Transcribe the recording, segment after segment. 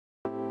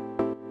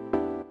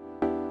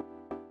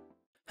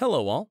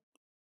Hello all!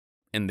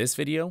 In this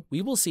video,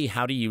 we will see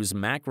how to use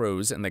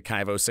macros in the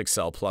Kyvos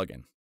Excel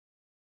plugin.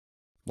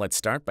 Let's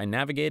start by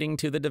navigating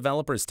to the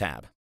Developers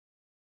tab.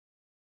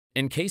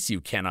 In case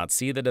you cannot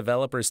see the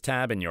Developers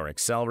tab in your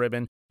Excel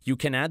ribbon, you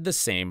can add the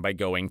same by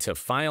going to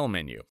File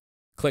menu.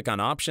 Click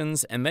on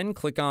Options and then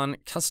click on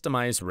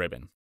Customize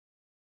Ribbon.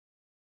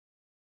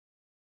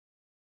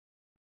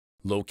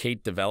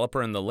 Locate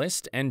Developer in the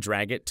list and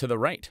drag it to the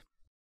right.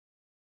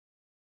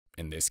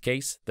 In this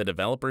case, the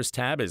Developers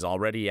tab is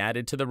already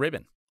added to the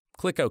ribbon.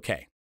 Click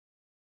OK.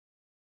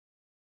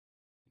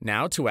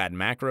 Now to add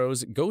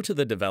macros, go to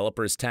the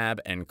Developers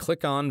tab and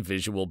click on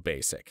Visual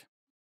Basic.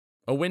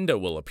 A window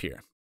will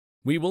appear.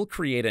 We will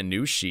create a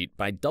new sheet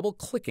by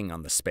double-clicking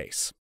on the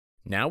space.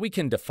 Now we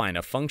can define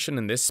a function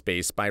in this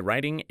space by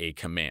writing a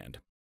command.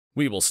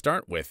 We will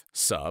start with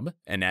sub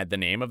and add the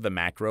name of the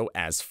macro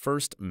as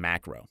first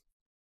macro.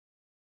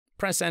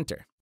 Press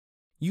Enter.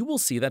 You will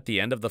see that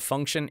the end of the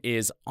function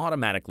is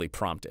automatically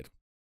prompted.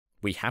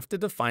 We have to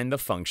define the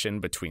function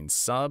between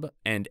sub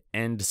and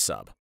end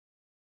sub.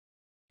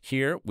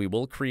 Here, we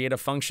will create a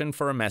function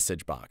for a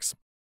message box.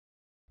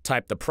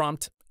 Type the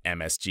prompt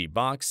MSG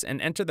box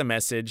and enter the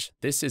message,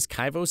 "This is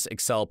Kyvos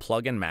Excel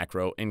plugin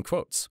macro" in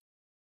quotes.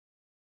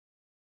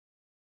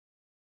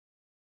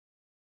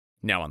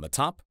 Now on the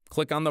top,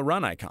 click on the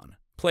Run icon,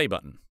 Play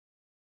button.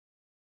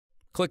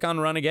 Click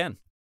on Run again.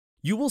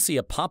 You will see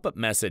a pop-up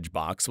message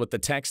box with the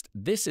text,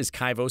 "This is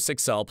Kyvos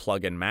Excel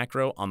plugin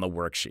macro" on the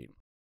worksheet.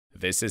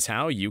 This is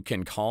how you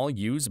can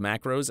use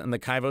macros in the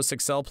Kyvos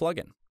Excel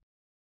plugin.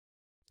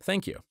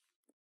 Thank you.